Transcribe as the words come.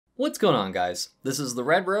What's going on, guys? This is the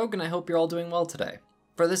Red Rogue and I hope you're all doing well today.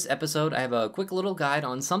 For this episode, I have a quick little guide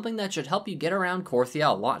on something that should help you get around Korthia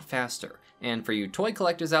a lot faster, and for you toy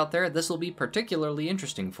collectors out there, this will be particularly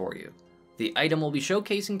interesting for you. The item we'll be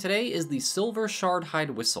showcasing today is the Silver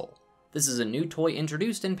Shardhide Whistle. This is a new toy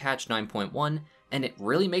introduced in patch 9.1, and it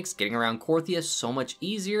really makes getting around Korthia so much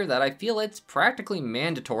easier that I feel it's practically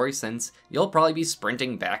mandatory since you'll probably be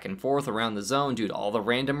sprinting back and forth around the zone due to all the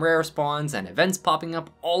random rare spawns and events popping up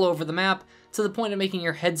all over the map to the point of making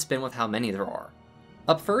your head spin with how many there are.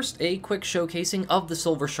 Up first, a quick showcasing of the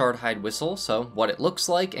Silver Shardhide Whistle, so what it looks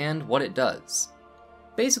like and what it does.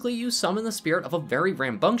 Basically, you summon the spirit of a very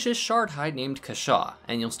rambunctious Shardhide named Kasha,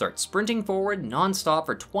 and you'll start sprinting forward non-stop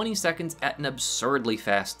for 20 seconds at an absurdly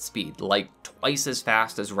fast speed, like twice as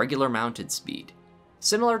fast as regular mounted speed.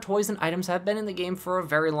 Similar toys and items have been in the game for a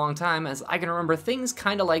very long time, as I can remember things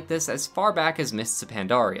kinda like this as far back as Mists of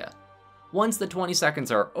Pandaria. Once the 20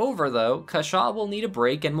 seconds are over though, Kasha will need a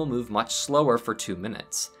break and will move much slower for 2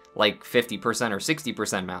 minutes, like 50% or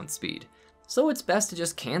 60% mount speed. So it's best to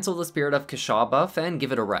just cancel the Spirit of Kasha buff and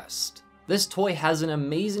give it a rest. This toy has an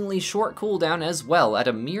amazingly short cooldown as well at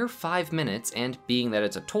a mere 5 minutes, and being that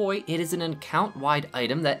it's a toy, it is an account-wide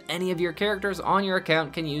item that any of your characters on your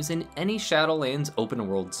account can use in any Shadowlands open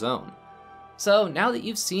world zone. So now that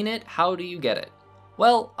you've seen it, how do you get it?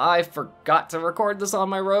 Well, I forgot to record this on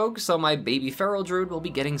my rogue, so my baby feral druid will be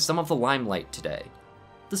getting some of the limelight today.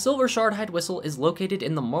 The Silver Shardhide Whistle is located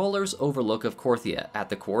in the Mauler's Overlook of Korthia at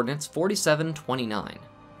the coordinates 4729.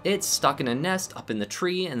 It's stuck in a nest up in the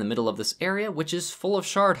tree in the middle of this area, which is full of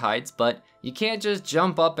Shardhides, but you can't just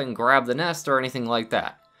jump up and grab the nest or anything like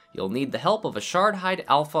that. You'll need the help of a Shardhide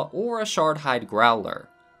Alpha or a Shardhide Growler.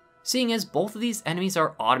 Seeing as both of these enemies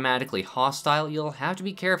are automatically hostile, you'll have to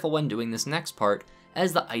be careful when doing this next part,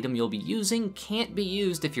 as the item you'll be using can't be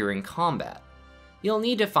used if you're in combat. You'll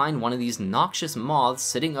need to find one of these noxious moths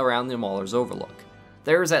sitting around the Mauler's Overlook.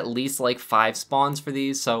 There's at least like 5 spawns for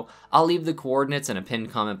these, so I'll leave the coordinates in a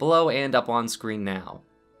pinned comment below and up on screen now.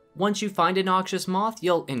 Once you find a noxious moth,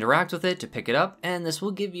 you'll interact with it to pick it up, and this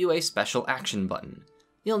will give you a special action button.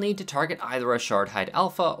 You'll need to target either a Shardhide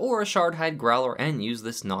Alpha or a Shardhide Growler and use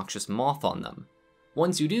this noxious moth on them.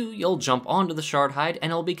 Once you do, you'll jump onto the Shardhide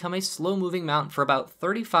and it'll become a slow-moving mount for about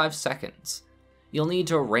 35 seconds. You'll need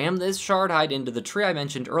to ram this Shardhide into the tree I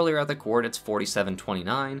mentioned earlier at the coordinates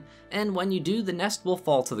 4729, and when you do, the nest will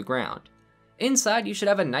fall to the ground. Inside, you should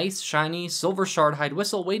have a nice, shiny, silver Shardhide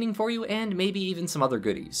Whistle waiting for you, and maybe even some other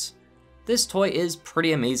goodies. This toy is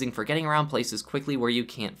pretty amazing for getting around places quickly where you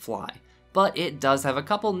can't fly, but it does have a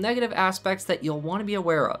couple negative aspects that you'll want to be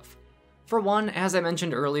aware of. For one, as I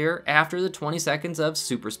mentioned earlier, after the 20 seconds of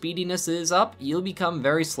super speediness is up, you'll become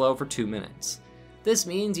very slow for 2 minutes. This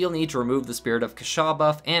means you'll need to remove the Spirit of Kasha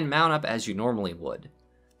buff and mount up as you normally would.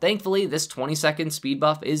 Thankfully, this 20-second speed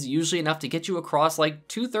buff is usually enough to get you across like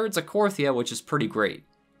 2/3 of Korthia, which is pretty great.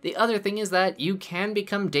 The other thing is that you can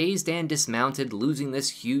become dazed and dismounted, losing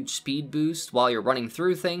this huge speed boost while you're running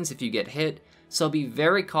through things if you get hit, so be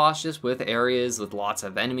very cautious with areas with lots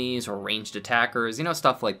of enemies or ranged attackers,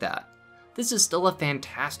 stuff like that. This is still a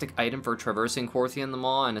fantastic item for traversing Korthia in the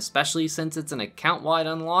Maw, and especially since it's an account-wide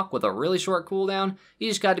unlock with a really short cooldown, you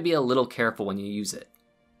just gotta be a little careful when you use it.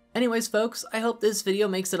 Anyways folks, I hope this video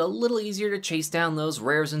makes it a little easier to chase down those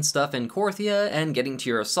rares and stuff in Korthia and getting to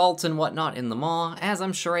your assaults and whatnot in the Maw, as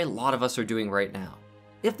I'm sure a lot of us are doing right now.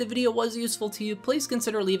 If the video was useful to you, please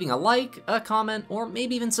consider leaving a like, a comment, or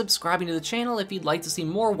maybe even subscribing to the channel if you'd like to see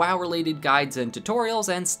more WoW-related guides and tutorials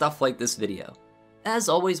and stuff like this video. As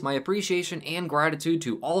always, my appreciation and gratitude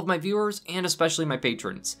to all of my viewers, and especially my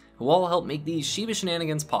patrons, who all help make these Shiba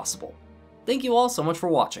Shenanigans possible. Thank you all so much for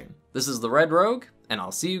watching. This is the Red Rogue, and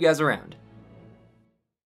I'll see you guys around.